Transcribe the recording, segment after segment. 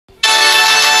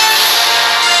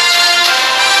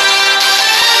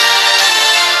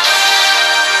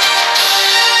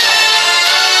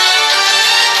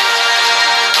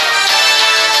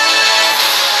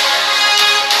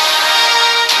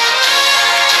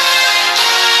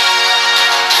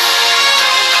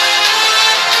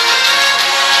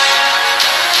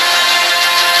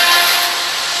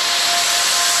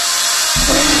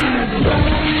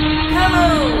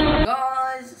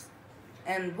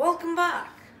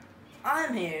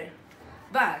I'm here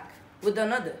back with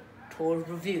another toy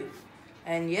review.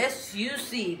 And yes, you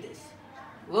see this.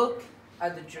 Look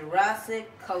at the Jurassic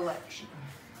collection.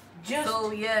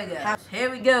 So yeah guys, here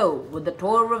we go with the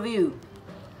toy review.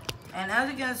 And as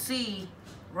you can see,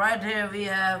 right here we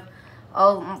have,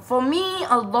 for me,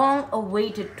 a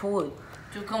long-awaited toy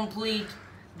to complete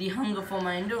the hunger for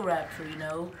my Indoraptor, you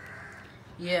know.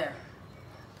 Yeah.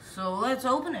 So let's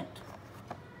open it.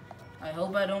 I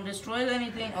hope I don't destroy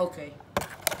anything. Okay.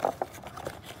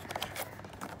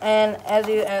 And as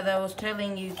I was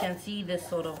telling you, you can see this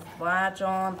sort of latch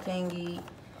on thingy.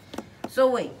 So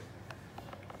wait.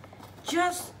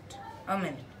 Just a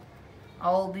minute.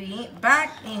 I'll be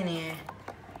back in here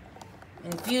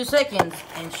in a few seconds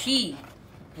and she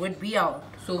would be out.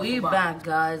 So we're back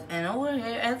guys, and over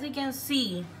here as you can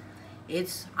see,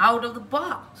 it's out of the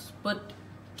box. But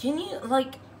can you,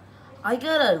 like, I'm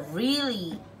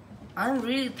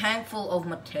really thankful of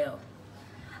Mattel,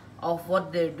 of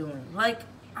what they're doing. Like,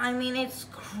 I mean, it's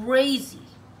crazy.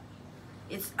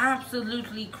 It's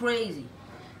absolutely crazy.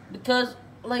 Because,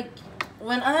 like,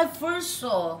 when I first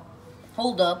saw,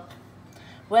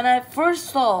 when I first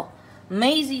saw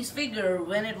Maisie's figure,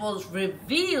 when it was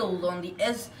revealed on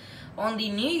the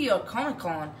New York Comic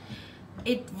Con,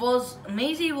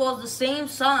 Maisie was the same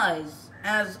size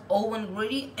as Owen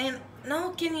Grady, and now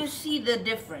can you see the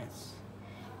difference?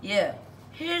 Yeah,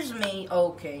 here's me.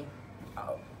 Okay,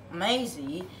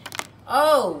 Maisie.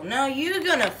 Oh, now you're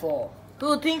gonna fall.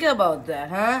 Who think about that,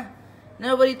 huh?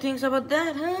 Nobody thinks about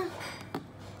that, huh?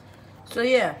 So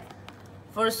yeah,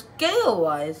 for scale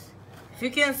wise, if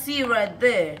you can see right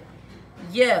there,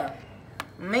 yeah,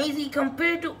 Maisie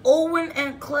compared to Owen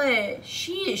and Claire,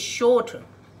 she is shorter.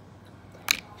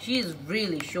 She is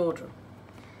really shorter.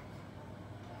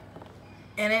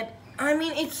 And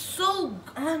I'm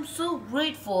so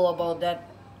grateful about that.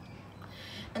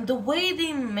 And the way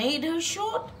they made her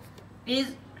short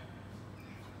is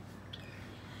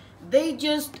they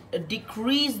just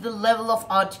decreased the level of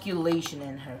articulation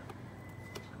in her.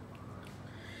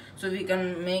 So we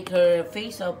can make her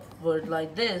face upward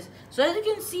like this. So as you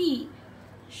can see,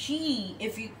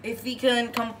 if we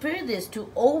can compare this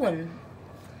to Owen,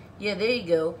 yeah, there you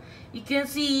go. You can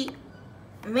see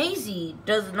Maisie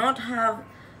does not have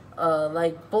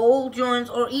like ball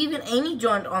joints or even any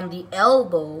joint on the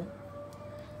elbow.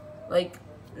 Like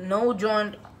no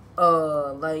joint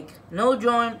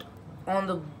on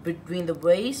the between the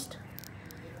waist.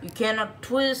 You cannot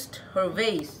twist her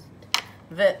vest.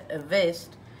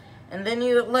 And then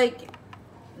you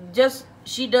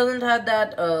she doesn't have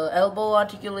that elbow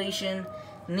articulation,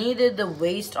 neither the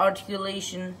waist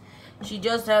articulation. She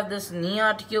just have this knee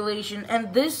articulation,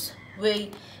 and this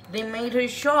way they made her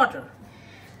shorter.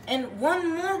 And one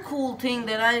more cool thing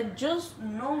that I just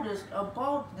noticed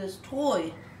about this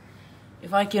toy,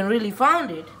 if I can really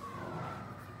find it,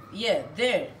 yeah,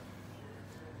 there.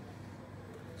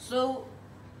 So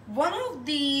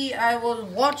I was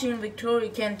watching Victoria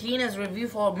Cantina's review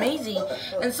for Maisie,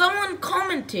 and someone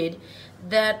commented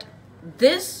that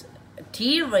this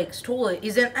T-Rex toy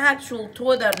is an actual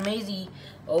toy that Maisie,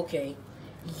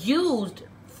 used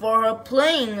for her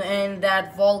playing in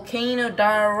that volcano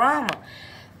diorama.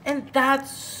 And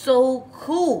that's so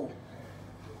cool.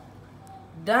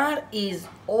 That is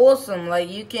awesome. Like,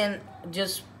 you can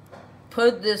just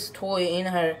put this toy in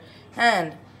her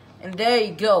hand, and there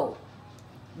you go.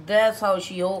 That's how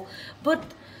she holds.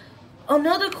 But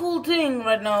another cool thing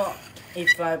right now,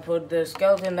 if I put the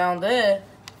skeleton down there,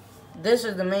 this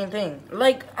is the main thing.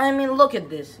 Like, I mean, look at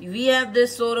this. We have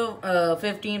this sort of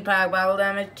 15-pack battle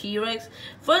damage T-Rex.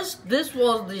 First, this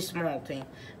was the small thing.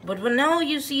 But now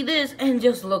you see this, and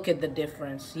just look at the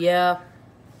difference. Yeah.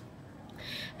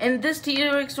 And this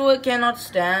T-Rex toy cannot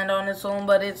stand on its own,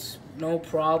 but it's no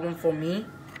problem for me.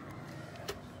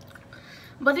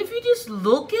 But if you just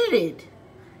look at it,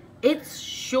 it's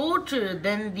shorter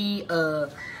than the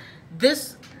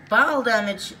this battle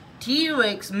damage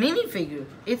T-Rex minifigure.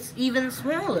 It's even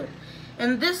smaller,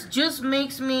 and this just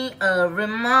makes me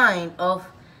remind of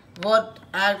what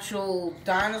actual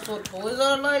dinosaur toys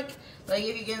are like. Like,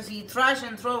 if you can see Thrash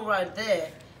and Throw right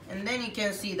there, and then you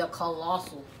can see the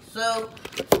Colossal. So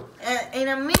in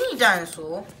a mini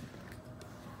dinosaur,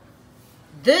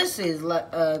 this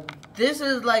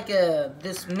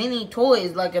mini toy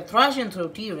is like a Thrash and Throw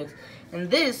T-Rex, and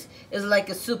this is like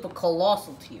a super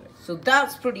colossal T-Rex. So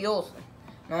that's pretty awesome.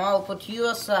 Now I'll put you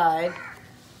aside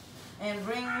and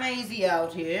bring Maisie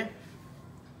out here.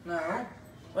 No,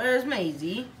 where's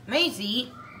Maisie?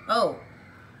 Maisie, oh,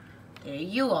 there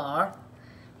you are.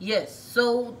 Yes.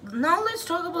 So now let's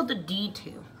talk about the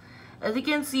detail. As you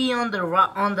can see on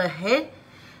the head,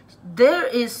 there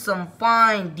is some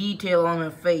fine detail on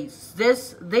her face.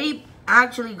 They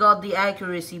actually got the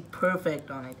accuracy perfect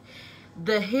on it.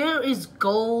 The hair is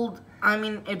gold. I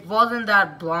mean, it wasn't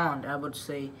that blonde, I would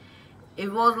say.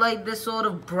 It was like this sort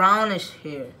of brownish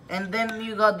hair. And then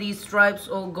you got these stripes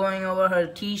all going over her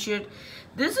t-shirt.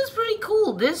 This is pretty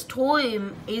cool. This toy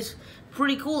is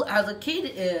pretty cool as a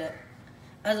kid,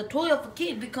 as a toy of a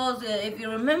kid, because if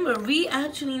you remember, we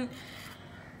actually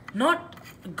not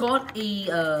got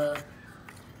a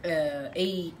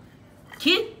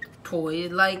kid toy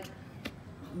like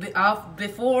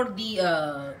before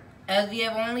the as we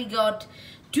have only got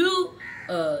two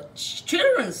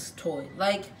children's toy.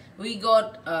 Like we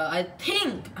got I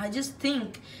just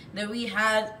think that we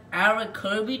had our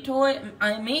Kirby toy.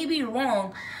 I may be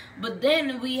wrong, but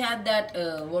then we had that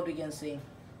what we can say,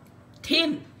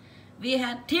 Tim. We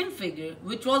had Tim figure,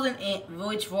 which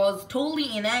was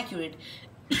totally inaccurate.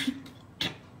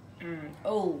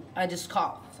 Oh, I just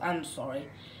coughed. I'm sorry.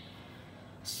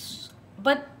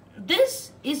 But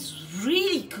this is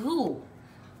really cool.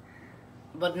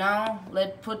 But now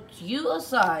let's put you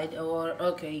aside. Or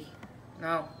okay,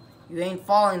 no, you ain't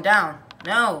falling down.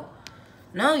 No,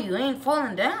 you ain't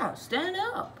falling down. Stand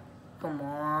up. Come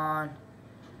on.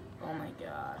 Oh my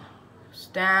God.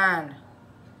 Stand.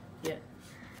 Yeah.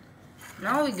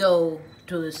 Now we go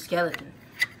to the skeleton.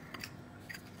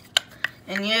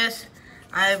 And yes,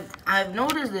 I've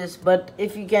noticed this, but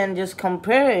if you can just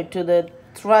compare it to the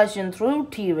thrash and through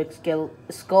T-Rex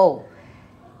skull,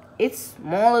 it's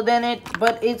smaller than it,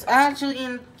 but it's actually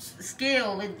in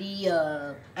scale with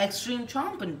the extreme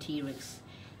chomping T-Rex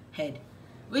head,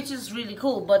 which is really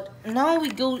cool. But now we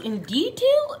go in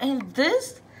detail, and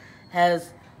this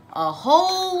has a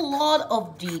whole lot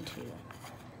of detail.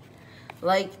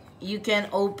 Like you can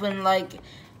open like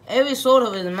every sort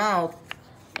of his mouth.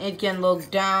 It can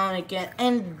look down,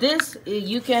 and this,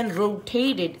 you can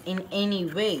rotate it in any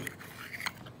way.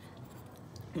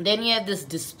 Then you have this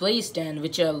display stand,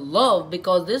 which I love,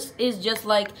 because this is just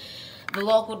like the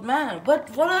Lockwood Manor.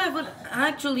 But what I would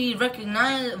actually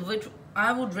recognize, which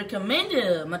I would recommend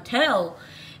Mattel,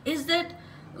 is that,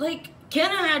 like,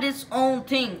 Kenner had its own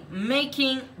thing,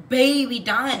 making baby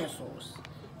dinosaurs.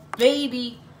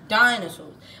 Baby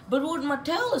dinosaurs. But what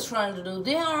Mattel is trying to do,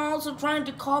 they are also trying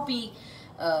to copy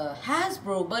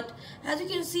Hasbro, but as you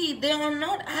can see, they are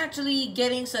not actually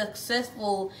getting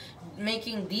successful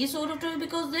making these sort of toys,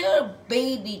 because they are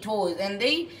baby toys, and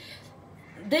they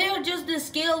are just the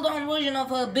scaled down version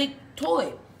of a big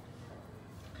toy.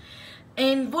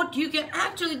 And what you can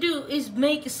actually do is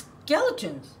make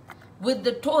skeletons with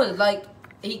the toys. Like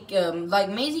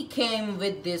Maisie came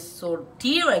with this sort of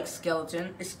T-Rex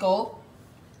skeleton skull,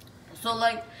 so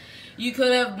like you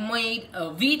could have made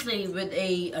Wheatley with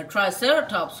a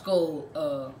Triceratops skull,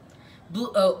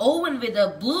 Owen with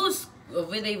a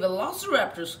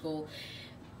Velociraptor skull.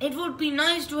 It would be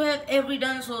nice to have every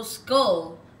dinosaur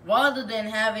skull rather than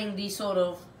having these sort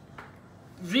of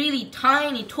really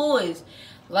tiny toys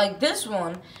like this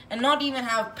one and not even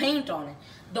have paint on it.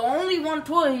 The only one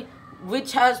toy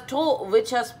which has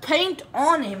paint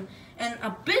on him and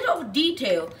a bit of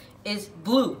detail is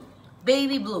Blue.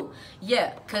 Baby Blue.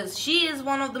 Yeah, because she is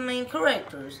one of the main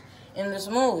characters in this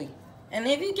movie. And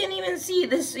if you can even see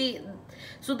this,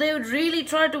 so they would really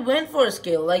try to win for a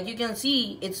scale. Like you can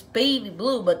see, it's Baby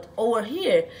Blue, but over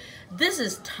here, this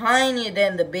is tinier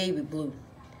than the Baby Blue.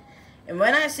 And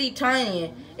when I see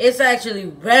tiny, it's actually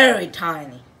very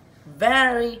tiny.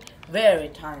 Very, very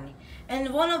tiny.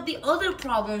 And one of the other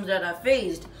problems that I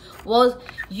faced was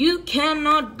you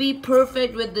cannot be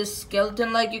perfect with this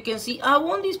skeleton. Like you can see, I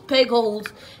want these peg holes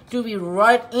to be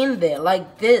right in there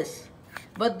like this,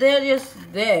 but they're just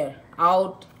there,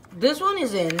 out. This one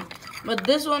is in, but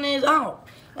this one is out.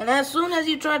 And as soon as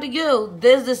you try to go,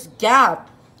 there's this gap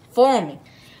forming.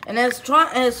 And as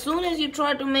soon as you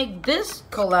try to make this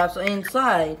collapse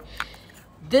inside,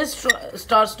 this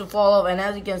starts to fall off, and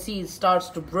as you can see, it starts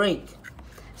to break.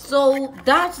 So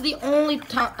that's the only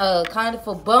kind of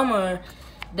a bummer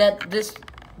that this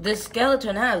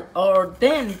skeleton has. Or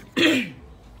then,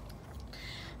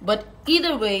 but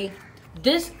either way,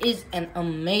 this is an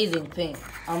amazing thing.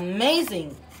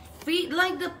 Amazing feat,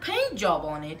 like the paint job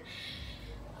on it.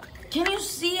 Can you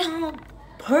see how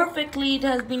perfectly it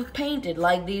has been painted?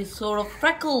 Like these sort of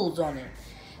freckles on it,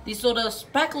 these sort of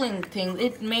speckling things.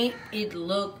 It made it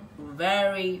look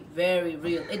very, very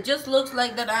real. It just looks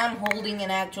like that I'm holding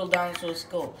an actual dinosaur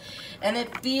skull, and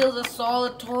it feels a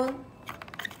solid toy.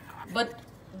 But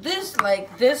this,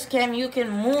 you can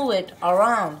move it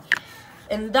around,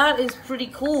 and that is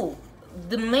pretty cool.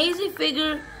 The Maisie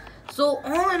figure. So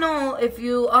all in all, if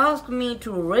you ask me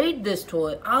to rate this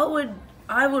toy, I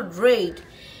I would rate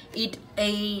it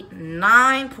a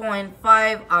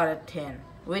 9.5 out of 10,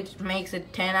 which makes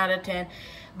it 10 out of 10.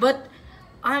 But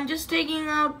I'm just taking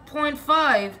out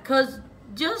 0.5 because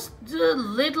just a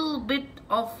little bit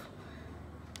of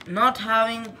not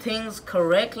having things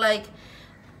correct. Like,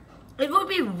 it would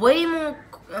be way more,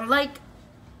 like,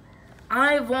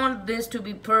 I want this to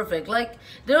be perfect. Like,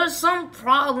 there are some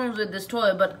problems with this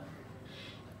toy, but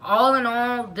all in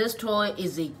all, this toy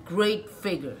is a great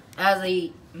figure. As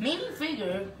a mini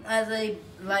figure, as a,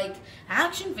 like,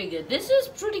 action figure, this is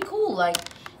pretty cool. Like,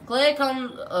 Claire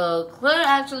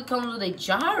actually comes with a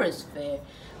gyrosphere,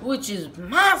 which is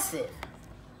massive.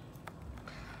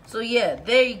 So yeah,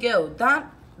 there you go.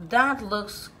 That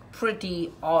looks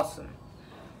pretty awesome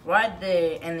right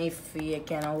there. And if you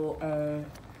can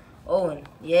Owen,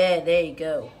 yeah, there you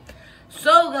go.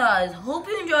 So guys, hope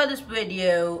you enjoyed this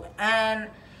video, and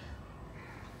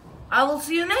I will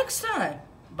see you next time.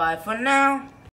 Bye for now.